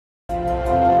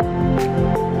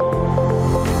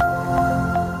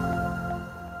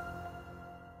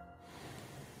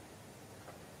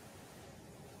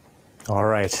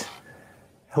right.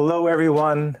 Hello,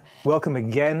 everyone. Welcome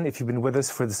again, if you've been with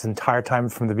us for this entire time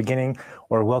from the beginning,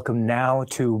 or welcome now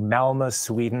to Malmö,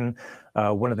 Sweden,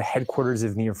 one of the headquarters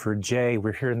of Neo4j.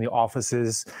 We're here in the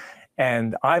offices,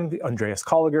 and I'm Andreas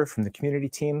Kollegger from the community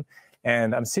team,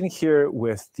 and I'm sitting here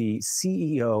with the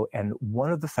CEO and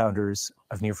one of the founders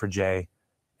of Neo4j,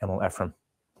 Emil Eifrem.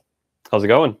 How's it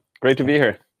going? Great to be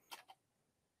here.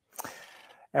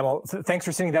 Emil, thanks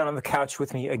for sitting down on the couch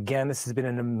with me again. This has been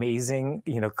an amazing,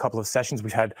 couple of sessions.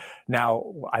 We've had now,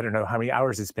 I don't know how many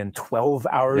hours it's been, 12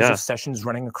 hours of sessions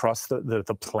running across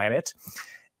the planet.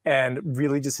 And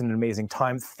really just an amazing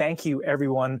time. Thank you,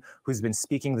 everyone who's been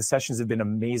speaking. The sessions have been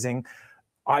amazing.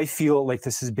 I feel like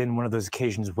this has been one of those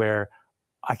occasions where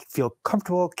I feel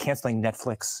comfortable canceling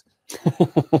Netflix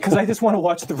because I just want to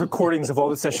watch the recordings of all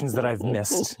the sessions that I've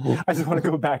missed. I just want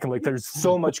to go back and there's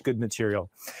so much good material.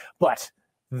 But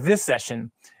this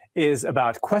session is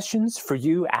about questions for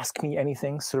you, ask me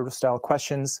anything sort of style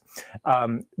questions.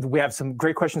 We have some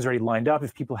great questions already lined up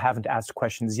if people haven't asked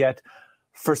questions yet.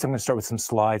 First, I'm going to start with some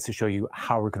slides to show you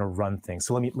how we're going to run things.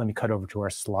 So let me cut over to our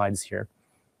slides here.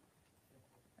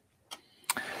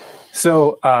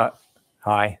 So,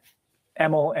 hi,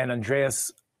 Emil and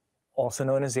Andreas, also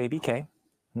known as ABK.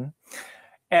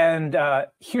 And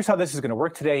here's how this is going to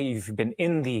work today. You've been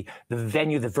in the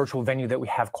venue, the virtual venue that we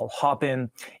have called Hopin.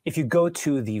 If you go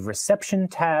to the reception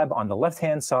tab on the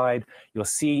left-hand side, you'll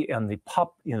see on the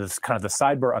this kind of the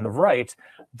sidebar on the right,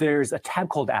 there's a tab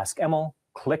called Ask Emil.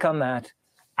 Click on that,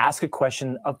 ask a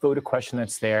question, upvote a question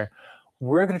that's there.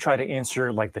 We're going to try to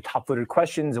answer the top voted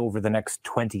questions over the next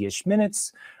 20-ish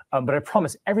minutes. But I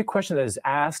promise every question that is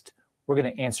asked, we're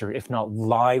going to answer, if not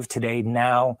live today,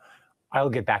 now. I'll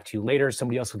get back to you later.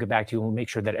 Somebody else will get back to you, and we'll make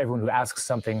sure that everyone who asks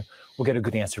something will get a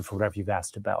good answer for whatever you've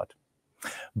asked about.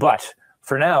 But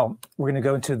for now, we're going to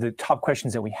go into the top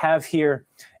questions that we have here.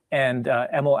 And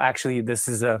Emil, actually, this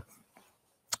is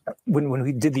when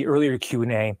we did the earlier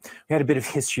Q&A, we had a bit of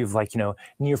history of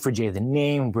Neo4j, the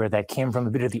name, where that came from,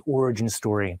 a bit of the origin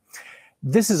story.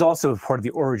 This is also part of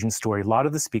the origin story. A lot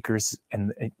of the speakers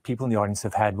and people in the audience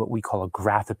have had what we call a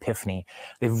graph epiphany.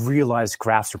 They've realized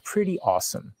graphs are pretty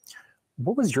awesome.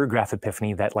 What was your graph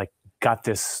epiphany that got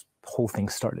this whole thing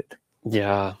started?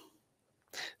 Yeah,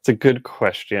 it's a good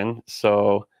question.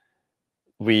 So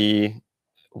I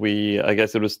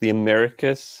guess it was the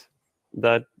Americas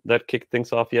that kicked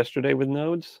things off yesterday with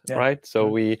Nodes, right? So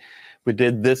we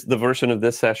did the version of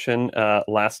this session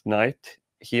last night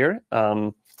here,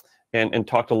 and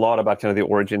talked a lot about kind of the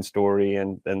origin story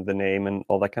and the name and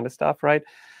all that kind of stuff, right?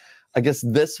 I guess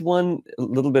this one, a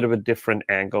little bit of a different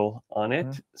angle on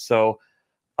it. So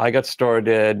I got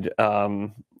started, I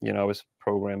was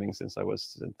programming since I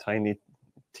was a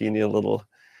teeny little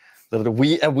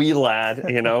wee lad,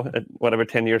 at whatever,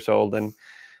 10 years old. And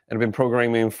I've been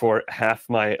programming for half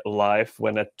my life.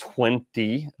 When at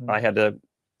 20, I had a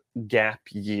gap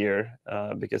year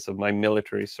because of my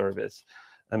military service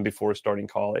and before starting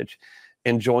college,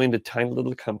 and joined a tiny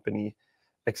little company,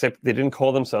 except they didn't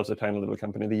call themselves a tiny little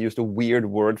company. They used a weird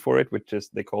word for it, which is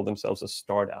they called themselves a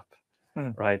startup,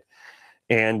 right?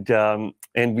 And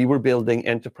we were building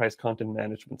enterprise content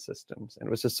management systems. And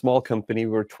it was a small company.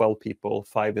 We were 12 people,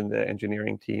 5 in the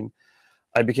engineering team.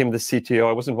 I became the CTO.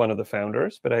 I wasn't one of the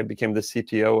founders, but I became the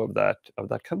CTO of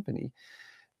that company.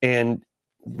 And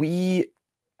we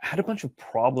had a bunch of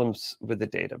problems with the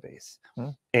database.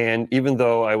 And even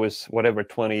though I was,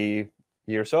 20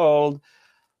 years old,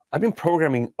 I've been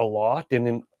programming a lot. And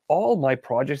in all my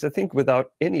projects, I think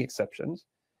without any exceptions,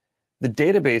 the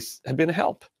database had been a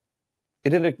help.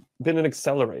 It had been an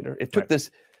accelerator. It took this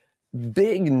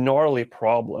big, gnarly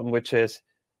problem, which is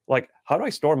how do I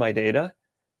store my data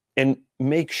and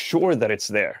make sure that it's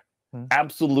there?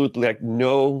 Absolutely,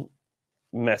 no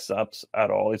mess ups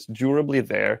at all. It's durably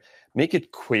there. Make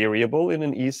it queryable in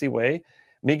an easy way.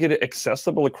 Make it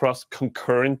accessible across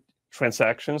concurrent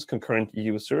transactions, concurrent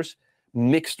users,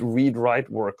 mixed read-write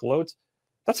workloads.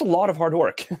 That's a lot of hard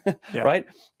work, right?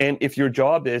 And if your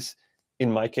job is,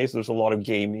 in my case, there's a lot of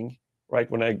gaming. Right,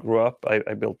 when I grew up,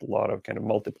 I built a lot of kind of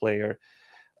multiplayer,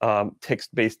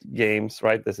 text-based games.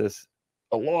 Right, this is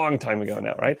a long time ago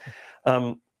now. Right,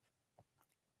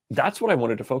 that's what I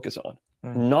wanted to focus on,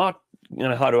 not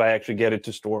how do I actually get it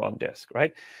to store on disk.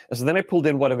 Right, and so then I pulled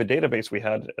in whatever database we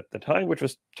had at the time, which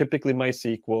was typically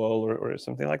MySQL or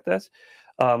something like this,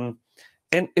 and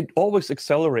it always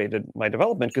accelerated my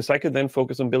development because I could then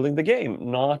focus on building the game,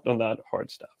 not on that hard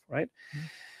stuff. Right.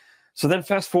 So then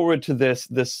fast forward to this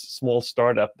small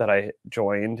startup that I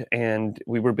joined, and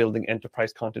we were building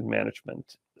enterprise content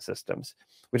management systems,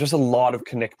 which is a lot of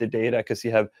connected data because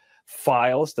you have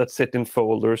files that sit in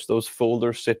folders. Those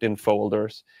folders sit in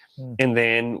folders. And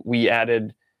then we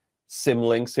added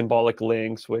symlinks, symbolic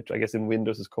links, which I guess in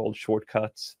Windows is called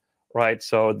shortcuts, right?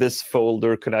 So this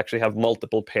folder could actually have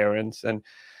multiple parents. And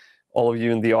all of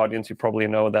you in the audience, you probably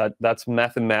know that that's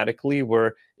mathematically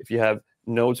where if you have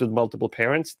nodes with multiple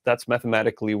parents, that's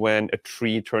mathematically when a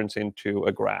tree turns into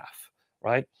a graph,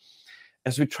 right?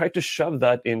 As we tried to shove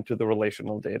that into the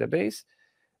relational database,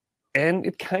 and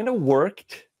it kind of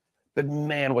worked, but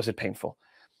man, was it painful.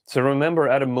 So remember,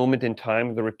 at a moment in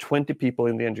time, there were 20 people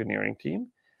in the engineering team.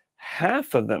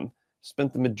 Half of them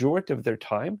spent the majority of their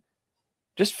time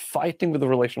just fighting with the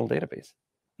relational database,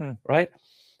 right?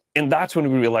 And that's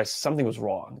when we realized something was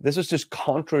wrong. This is just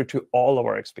contrary to all of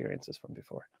our experiences from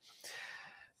before.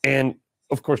 And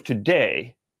of course,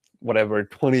 today, whatever,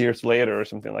 20 years later or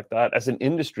something like that, as an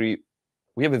industry,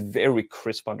 we have a very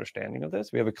crisp understanding of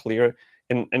this. We have a clear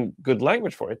and good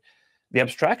language for it. The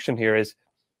abstraction here is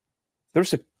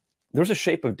there's a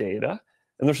shape of data,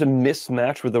 and there's a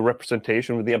mismatch with the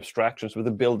representation, with the abstractions, with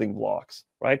the building blocks,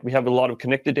 right? We have a lot of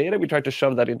connected data. We tried to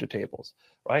shove that into tables,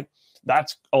 right?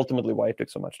 That's ultimately why it took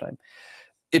so much time.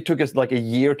 It took us like a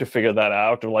year to figure that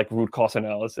out, or like root cause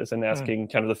analysis and asking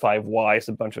kind of the 5 whys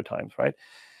a bunch of times, right?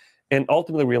 And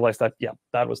ultimately realized that, yeah,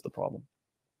 that was the problem.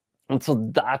 And so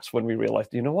that's when we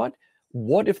realized, you know what?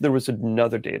 What if there was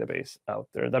another database out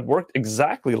there that worked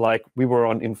exactly like we were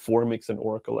on Informix and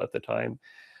Oracle at the time?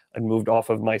 I moved off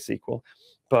of MySQL,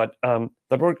 but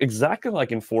that worked exactly like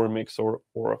Informix or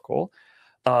Oracle.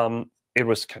 It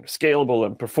was kind of scalable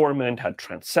and performant, had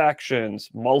transactions,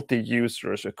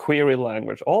 multi-users, a query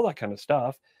language, all that kind of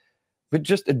stuff, but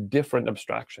just a different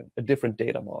abstraction, a different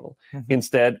data model.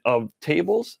 Instead of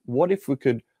tables, what if we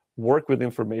could work with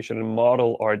information and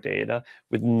model our data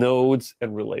with nodes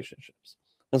and relationships?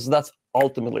 And so that's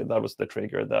ultimately, that was the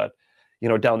trigger that,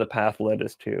 down the path led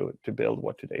us to build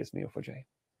what today is Neo4j.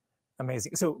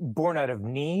 Amazing. So born out of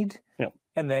need, yeah.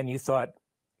 And then you thought,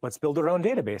 let's build our own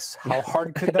database. How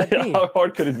hard could that be? How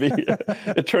hard could it be?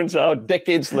 It turns out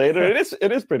decades later,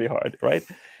 it is pretty hard, right?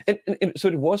 And so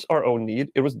it was our own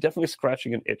need. It was definitely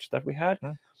scratching an itch that we had.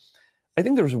 I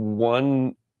think there was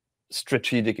one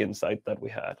strategic insight that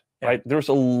we had, right? There's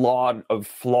a lot of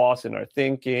flaws in our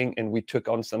thinking, and we took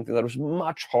on something that was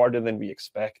much harder than we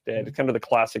expected. It's kind of the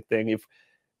classic thing.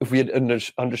 If we had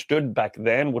understood back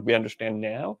then what we understand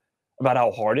now about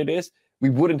how hard it is, we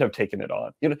wouldn't have taken it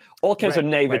on. All kinds of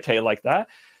naivete like that.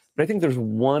 But I think there's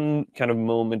one kind of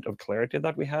moment of clarity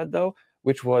that we had, though,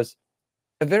 which was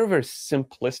a very, very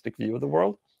simplistic view of the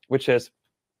world, which is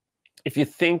if you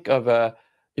think of a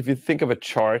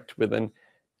chart with an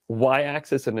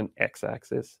y-axis and an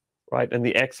x-axis, right? And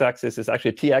the x-axis is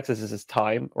actually, t-axis is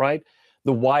time, right?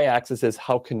 The y-axis is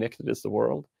how connected is the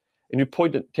world. And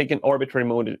you take an arbitrary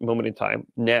moment in time.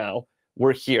 Now,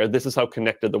 we're here. This is how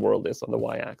connected the world is on the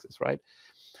y-axis, right?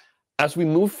 As we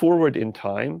move forward in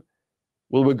time,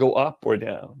 will we go up or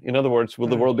down? In other words, will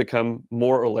the world become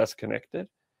more or less connected?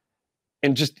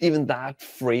 And just even that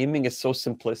framing is so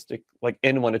simplistic. Like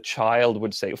anyone, a child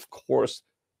would say, of course,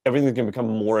 everything can become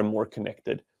more and more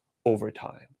connected over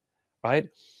time, right?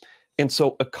 And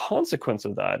so a consequence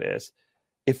of that is,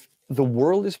 if the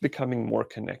world is becoming more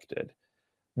connected,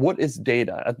 what is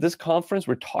data? At this conference,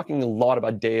 we're talking a lot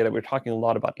about data. We're talking a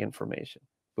lot about information.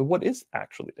 But what is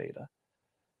actually data?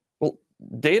 Well,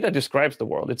 data describes the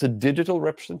world. It's a digital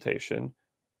representation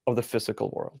of the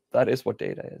physical world. That is what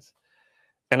data is.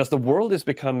 And as the world is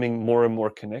becoming more and more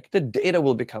connected, data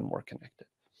will become more connected.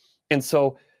 And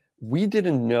so we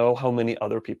didn't know how many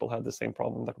other people had the same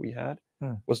problem that we had.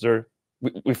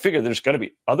 We figured there's got to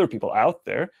be other people out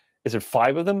there. Is it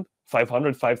 5 of them,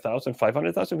 500, 5,000,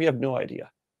 500,000? We have no idea.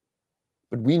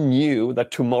 But we knew that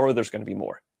tomorrow there's going to be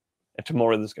more. And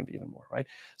tomorrow there's going to be even more, right?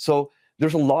 So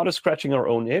there's a lot of scratching our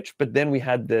own itch, but then we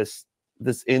had this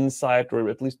insight, or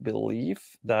at least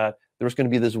belief, that there was going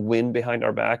to be this wind behind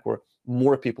our back where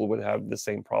more people would have the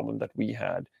same problem that we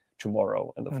had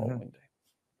tomorrow and the following day.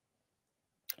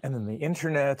 And then the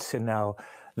internet, and now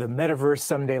the metaverse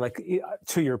someday, like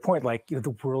to your point, like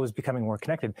the world is becoming more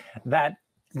connected. That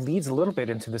leads a little bit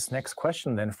into this next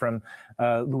question then from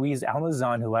Louise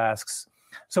Almazan, who asks,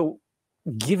 so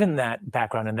given that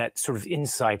background and that sort of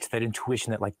insight, that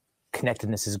intuition that like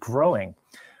connectedness is growing,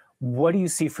 what do you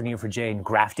see for Neo4j and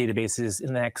graph databases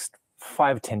in the next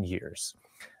 5-10 years?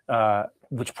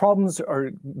 Which problems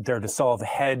are there to solve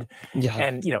ahead?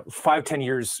 And 5-10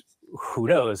 years, who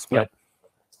knows? But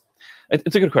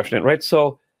it's a good question, right?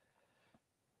 So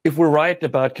if we're right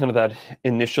about kind of that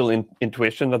initial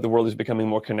intuition that the world is becoming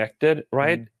more connected,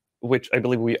 right, which I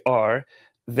believe we are,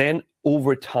 then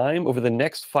over time, over the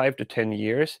next 5 to 10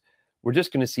 years, we're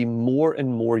just going to see more and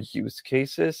more use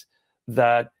cases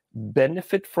that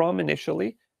benefit from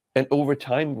initially and over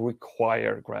time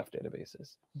require graph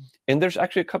databases. And there's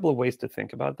actually a couple of ways to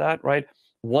think about that, right?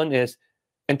 One is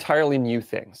entirely new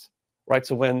things, right?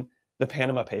 So when the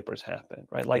Panama Papers happened,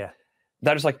 right? Like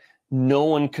that is like no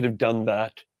one could have done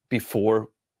that before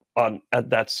at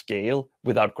that scale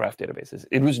without graph databases.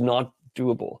 It was not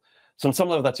doable. So on some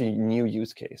level, that's a new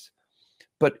use case.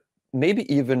 But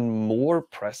maybe even more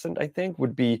present, I think,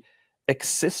 would be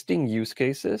existing use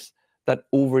cases that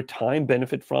over time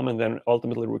benefit from and then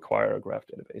ultimately require a graph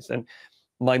database. And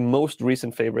my most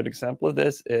recent favorite example of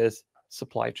this is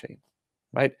supply chain,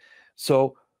 right?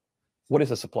 So what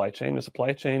is a supply chain? A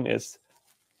supply chain is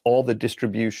all the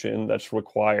distribution that's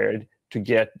required to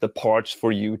get the parts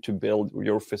for you to build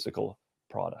your physical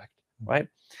product, right?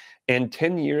 And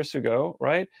 10 years ago,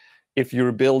 right, if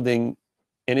you're building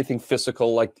anything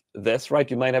physical like this, right,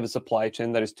 you might have a supply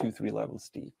chain that is 2-3 levels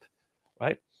deep,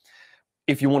 right?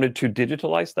 If you wanted to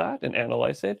digitalize that and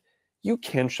analyze it, you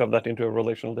can shove that into a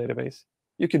relational database.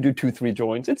 You can do 2-3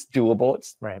 joins. It's doable.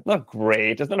 It's not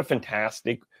great. It's not a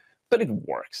fantastic, but it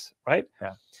works, right?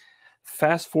 Yeah.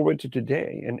 Fast forward to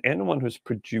today, and anyone who's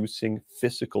producing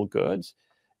physical goods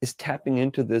is tapping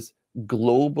into this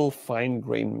global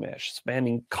fine-grained mesh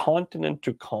spanning continent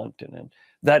to continent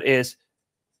that is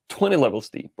 20 levels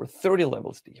deep or 30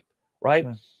 levels deep, right?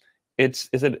 Is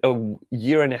it a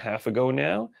year and a half ago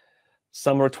now?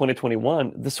 Summer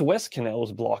 2021, the Suez Canal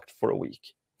was blocked for a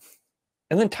week.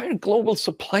 And the entire global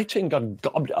supply chain got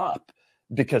gobbed up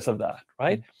because of that,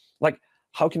 right? Like,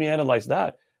 how can you analyze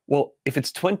that? Well, if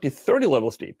it's 20, 30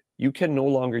 levels deep, you can no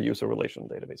longer use a relational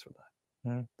database for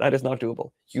that. That is not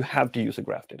doable. You have to use a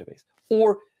graph database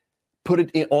or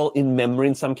put it all in memory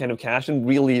in some kind of cache and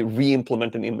really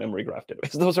re-implement an in-memory graph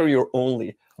database. Those are your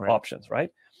only options, right?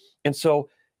 And so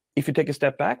if you take a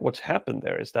step back, what's happened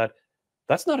there is that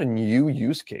that's not a new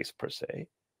use case per se.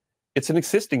 It's an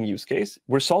existing use case.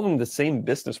 We're solving the same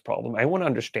business problem. I want to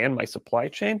understand my supply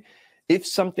chain. If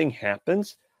something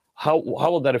happens, how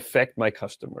will that affect my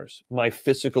customers, my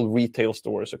physical retail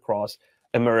stores across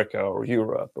America or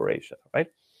Europe or Asia, right?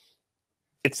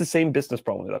 It's the same business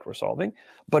problem that we're solving,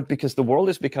 but because the world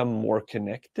has become more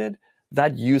connected,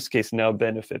 that use case now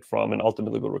benefit from and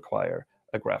ultimately will require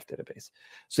a graph database.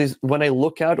 So when I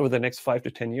look out over the next 5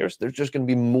 to 10 years, there's just going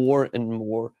to be more and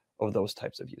more of those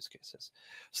types of use cases.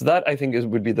 So that I think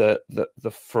would be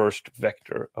the first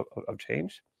vector of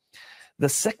change. The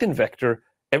second vector,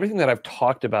 everything that I've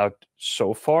talked about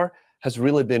so far has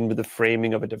really been with the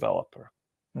framing of a developer,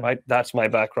 right? That's my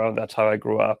background. That's how I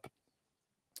grew up.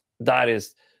 That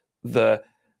is the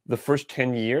first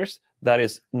 10 years. That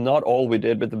is not all we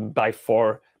did, but by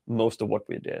far most of what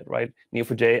we did, right?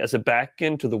 Neo4j as a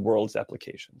backend to the world's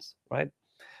applications, right?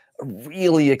 A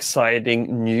really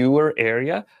exciting newer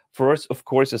area for us, of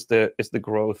course, is the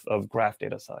growth of graph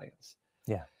data science.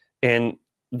 Yeah, and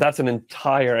that's an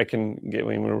entire. I can get.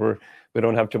 We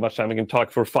don't have too much time. I can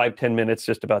talk for 5-10 minutes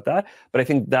just about that. But I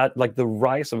think that like the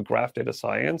rise of graph data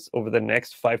science over the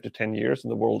next 5 to 10 years in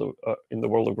the world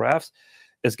of graphs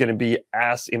is going to be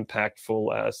as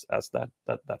impactful as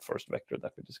that first vector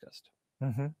that we discussed.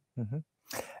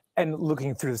 And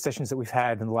looking through the sessions that we've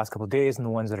had in the last couple of days and the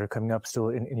ones that are coming up still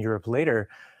in Europe later,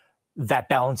 that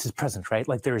balance is present, right?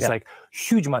 Like there's like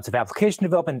huge amounts of application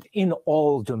development in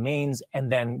all domains, and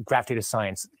then graph data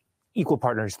science, equal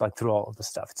partners like through all of this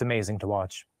stuff. It's amazing to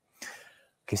watch.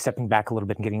 Okay, stepping back a little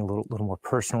bit and getting a little more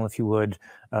personal, if you would,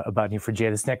 about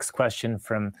Neo4j. This next question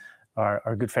from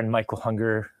our good friend Michael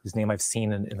Hunger, whose name I've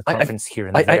seen in the conference here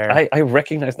and there. I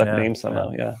recognize that name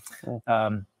somehow.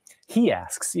 He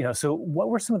asks, so what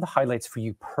were some of the highlights for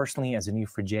you personally as a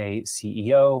Neo4j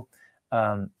CEO?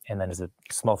 And then as a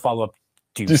small follow-up,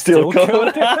 do you still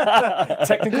code?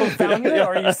 Technical founder?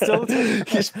 Or are you still?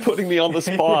 He's putting me on the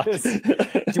spot. Do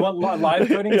you want live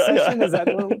coding session? Is that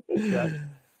a little?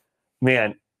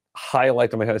 Man,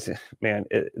 highlight of my house. Man,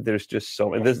 there's just so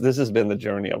many. This has been the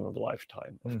journey of a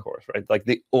lifetime, of course, right? Like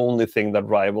the only thing that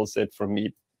rivals it for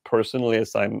me personally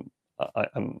is I'm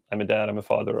a dad. I'm a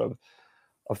father of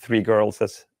 3 girls,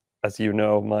 as you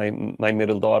know. My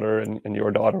middle daughter and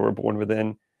your daughter were born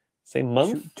within same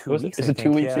month. 2 weeks. Is it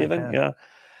 2 weeks even? Yeah.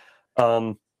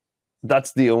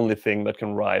 That's the only thing that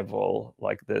can rival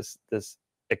like this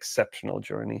exceptional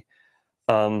journey.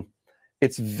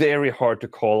 It's very hard to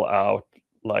call out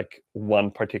like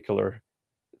one particular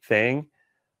thing.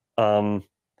 Probably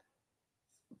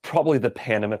the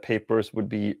Panama Papers would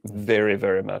be very,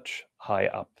 very much high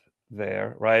up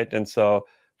there, right? And so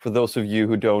for those of you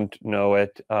who don't know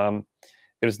it,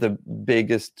 it was the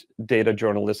biggest data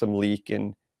journalism leak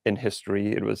in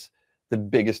history. It was the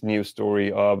biggest news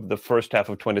story of the first half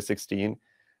of 2016.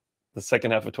 The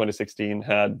second half of 2016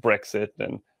 had Brexit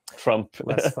and Trump,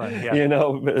 Less fun, yeah. you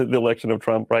know, the election of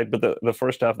Trump, right? But the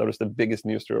first half, that was the biggest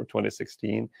news story of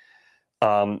 2016.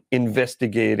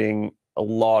 Investigating a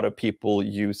lot of people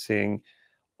using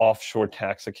offshore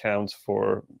tax accounts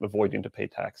for avoiding to pay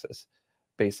taxes,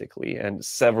 basically. And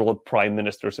several prime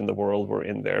ministers in the world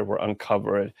were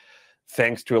uncovered,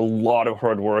 thanks to a lot of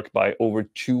hard work by over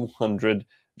 200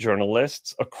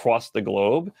 journalists across the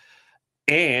globe.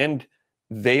 And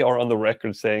they are on the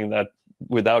record saying that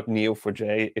without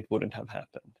Neo4j, it wouldn't have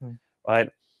happened, right?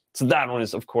 So that one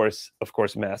is, of course,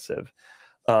 massive.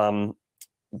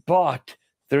 But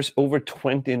there's over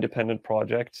 20 independent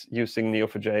projects using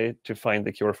Neo4j to find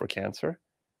the cure for cancer.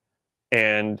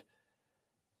 And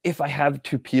if I have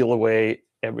to peel away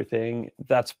everything,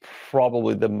 that's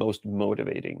probably the most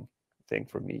motivating thing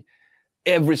for me.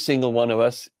 Every single one of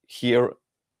us here,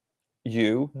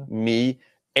 you, me,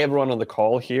 everyone on the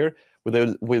call here,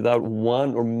 without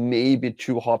one or maybe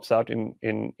two hops out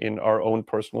in our own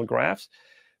personal graphs,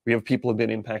 we have people who have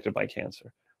been impacted by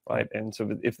cancer, right? And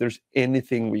so if there's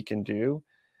anything we can do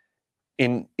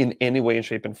in any way,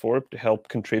 shape, and form to help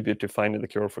contribute to finding the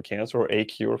cure for cancer or a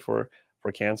cure for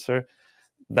cancer,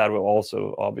 that will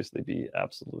also obviously be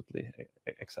absolutely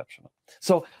exceptional.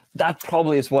 So that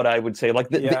probably is what I would say. Like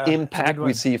the impact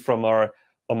we see from our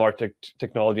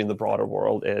technology in the broader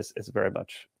world is very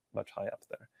much high up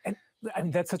there. And I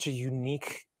mean, that's such a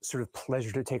unique sort of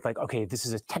pleasure to take. Like, okay, this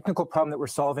is a technical problem that we're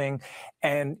solving,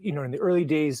 and you know, in the early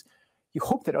days, you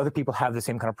hope that other people have the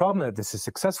same kind of problem, that this is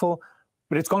successful,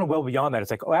 but it's gone well beyond that. It's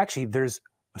like, oh, actually, there's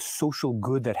a social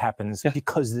good that happens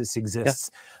because this exists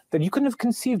that you couldn't have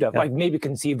conceived of. Like maybe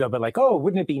conceived of, but like, oh,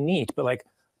 wouldn't it be neat? But like,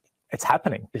 it's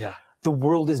happening. Yeah, the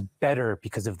world is better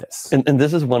because of this. And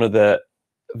this is one of the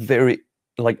very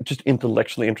just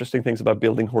intellectually interesting things about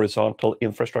building horizontal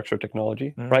infrastructure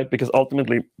technology, right? Because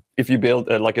ultimately, if you build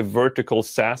a vertical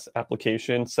SaaS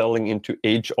application selling into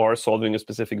HR, solving a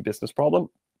specific business problem,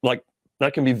 like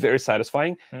that can be very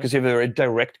satisfying because you have a very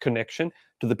direct connection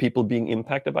to the people being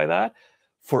impacted by that.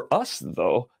 For us,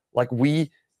 though, like we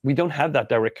don't have that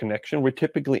direct connection. We're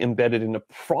typically embedded in a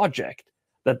project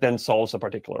that then solves a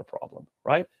particular problem,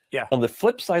 right? Yeah. On the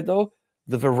flip side, though,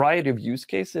 the variety of use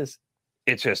cases,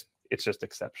 it's just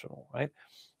exceptional, right?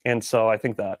 And so I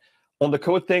think that on the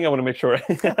code thing, I want to make sure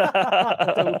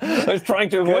I was trying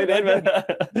to avoid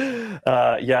it.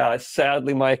 But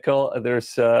sadly, Michael,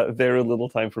 there's very little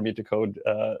time for me to code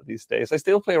these days. I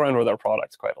still play around with our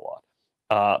products quite a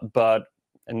lot, but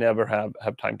I never have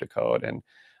time to code, and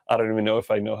I don't even know if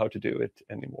I know how to do it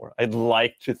anymore. I'd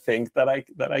like to think that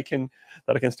I can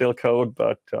still code,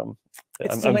 but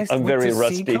I'm very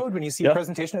rusty. See code when you see a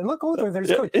presentation and look, oh, there's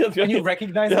code, and you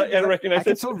recognize it. Yeah, recognize I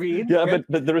can still read. Yeah,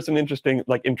 but there is an interesting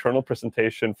internal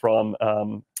presentation from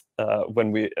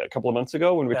when a couple of months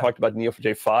ago when we talked about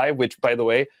Neo4j 5, which, by the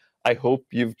way, I hope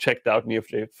you've checked out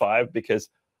Neo4j 5 because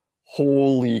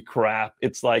holy crap,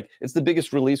 it's the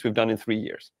biggest release we've done in 3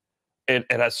 years. It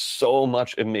has so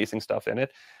much amazing stuff in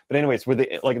it. But anyways,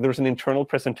 there was an internal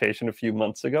presentation a few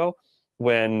months ago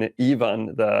when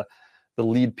Ivan, the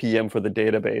lead PM for the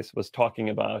database, was talking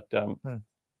about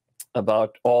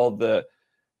all the,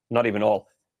 not even all,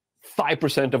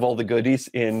 5% of all the goodies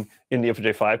in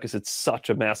Neo4j 5 because it's such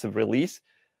a massive release.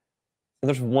 And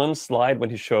there's one slide when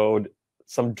he showed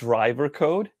some driver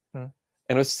code, and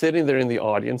I was sitting there in the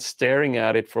audience staring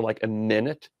at it for like a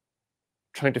minute,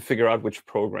 trying to figure out which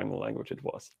programming language it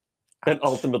was, and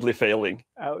ultimately failing.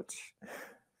 Ouch.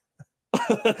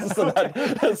 so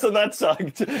that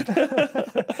sucked.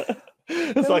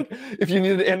 It's like, if you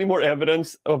needed any more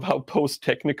evidence of how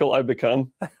post-technical I've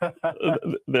become,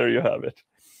 there you have it.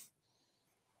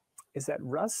 Is that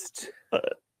Rust?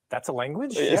 That's a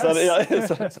language? Is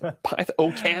that Python?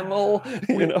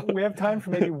 OCaml? We have time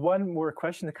for maybe one more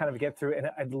question to kind of get through, and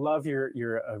I'd love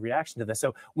your reaction to this.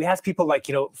 So we ask people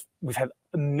we've had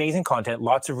amazing content,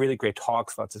 lots of really great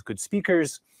talks, lots of good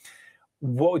speakers.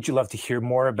 What would you love to hear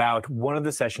more about? One of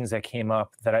the sessions that came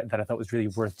up that I thought was really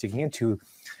worth digging into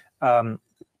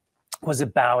was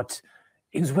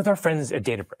with our friends at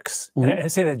Databricks. And I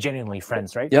say that genuinely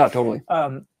friends, right? Yeah, totally.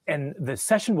 And the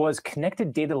session was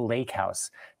Connected Data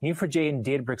Lakehouse, Neo4j and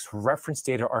Databricks Reference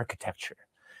Data Architecture.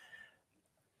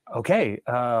 Okay,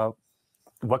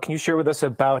 what can you share with us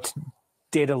about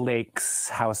data lakes,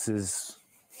 houses?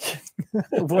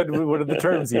 what are the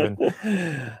terms even?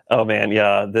 Oh man,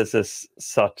 yeah, this is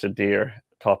such a dear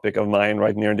topic of mine,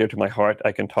 right near and dear to my heart.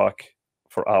 I can talk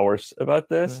for hours about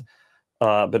this.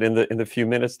 But in the few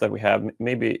minutes that we have,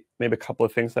 maybe a couple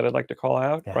of things that I'd like to call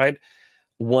out, right?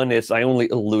 One is, I only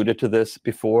alluded to this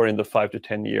before in the 5 to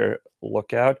 10 year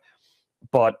lookout,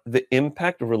 but the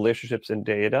impact of relationships and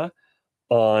data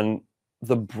on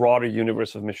the broader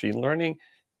universe of machine learning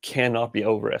cannot be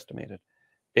overestimated.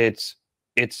 It's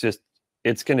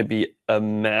going to be a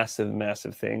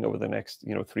massive thing over the next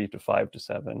 3 to 5 to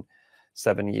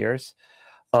 7 years,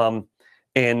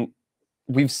 and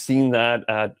we've seen that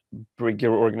at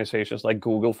bigger organizations like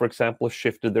Google, for example,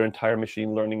 shifted their entire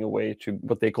machine learning away to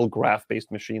what they call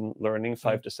graph-based machine learning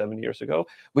 5 to 7 years ago,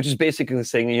 which is basically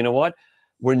saying, you know what,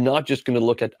 we're not just going to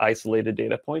look at isolated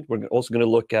data points, we're also going to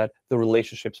look at the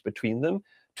relationships between them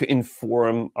to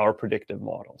inform our predictive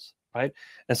models, right?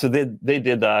 And so they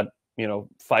did that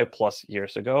 5+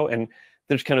 years ago, and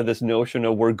there's kind of this notion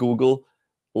of where Google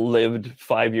lived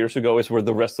 5 years ago is where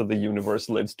the rest of the universe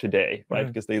lives today, right?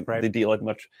 Because they deal at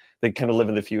they kind of live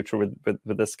in the future with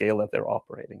the scale that they're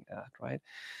operating at, right?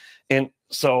 And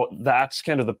so that's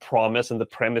kind of the promise and the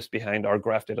premise behind our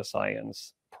graph data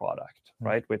science product,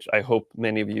 right? Which I hope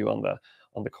many of you on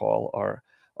the call are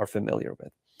familiar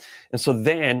with. And so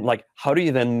then, like, how do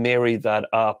you then marry that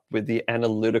up with the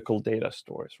analytical data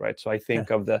stores, right? So I think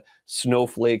of the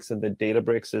Snowflakes and the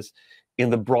Databricks as in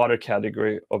the broader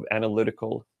category of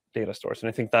analytical data stores, and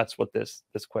I think that's what this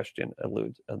question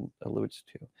alludes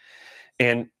to.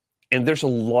 And there's a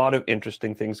lot of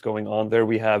interesting things going on there.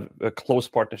 We have a close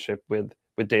partnership with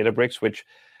Databricks,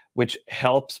 which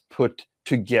helps put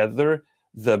together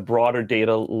the broader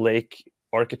data lake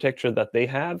architecture that they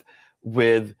have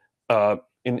with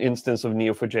an instance of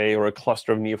Neo4j or a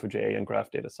cluster of Neo4j and graph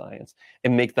data science,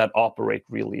 and make that operate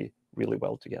really, really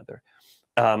well together.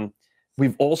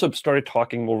 We've also started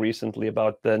talking more recently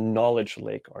about the knowledge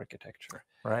lake architecture.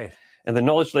 Right. And the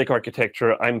knowledge lake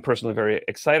architecture, I'm personally very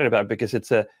excited about, because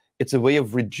it's a way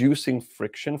of reducing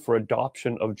friction for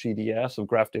adoption of GDS, of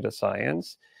graph data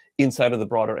science, inside of the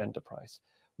broader enterprise,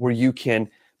 where you can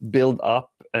build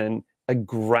up a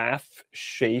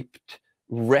graph-shaped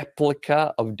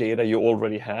replica of data you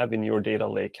already have in your data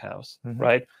lake house,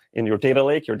 right? In your data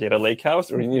lake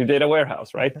house, or in your data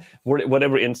warehouse, right?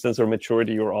 Whatever instance or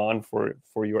maturity you're on for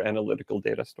your analytical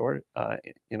data store,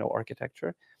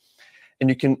 architecture. And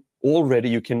you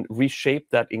can reshape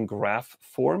that in graph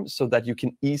form so that you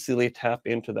can easily tap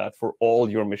into that for all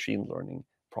your machine learning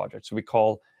projects. So we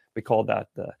call that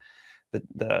the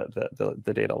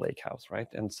data lake house, right?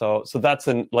 And so that's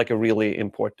a really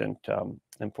important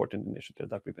initiative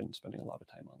that we've been spending a lot of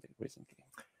time on recently.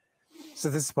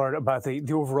 So this is part about the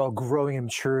overall growing and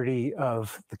maturity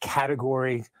of the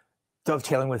category,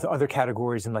 dovetailing with other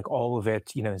categories, and like all of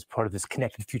it, is part of this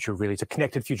connected future. Really, it's a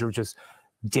connected future, which is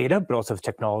data, but also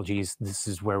technologies. This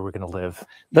is where we're going to live.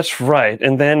 That's right.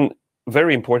 And then,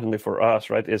 very importantly for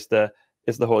us, right, is the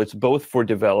whole. It's both for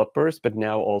developers, but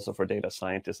now also for data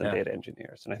scientists and data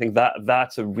engineers. And I think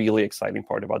that's a really exciting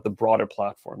part about the broader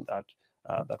platform that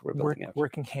we're building out.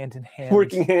 Working hand in hand.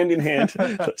 Working hand in hand.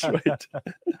 That's right.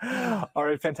 All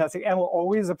right, fantastic. Emil,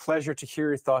 always a pleasure to hear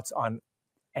your thoughts on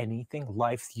anything,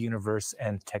 life, the universe,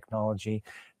 and technology.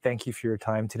 Thank you for your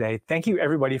time today. Thank you,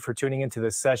 everybody, for tuning into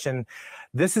this session.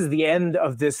 This is the end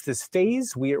of this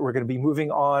phase. We're going to be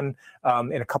moving on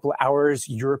in a couple of hours.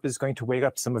 Europe is going to wake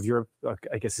up. Some of Europe,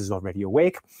 I guess, is already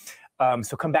awake.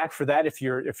 So come back for that. If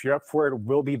you're up for it,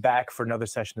 we'll be back for another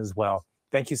session as well.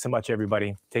 Thank you so much,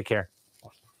 everybody. Take care.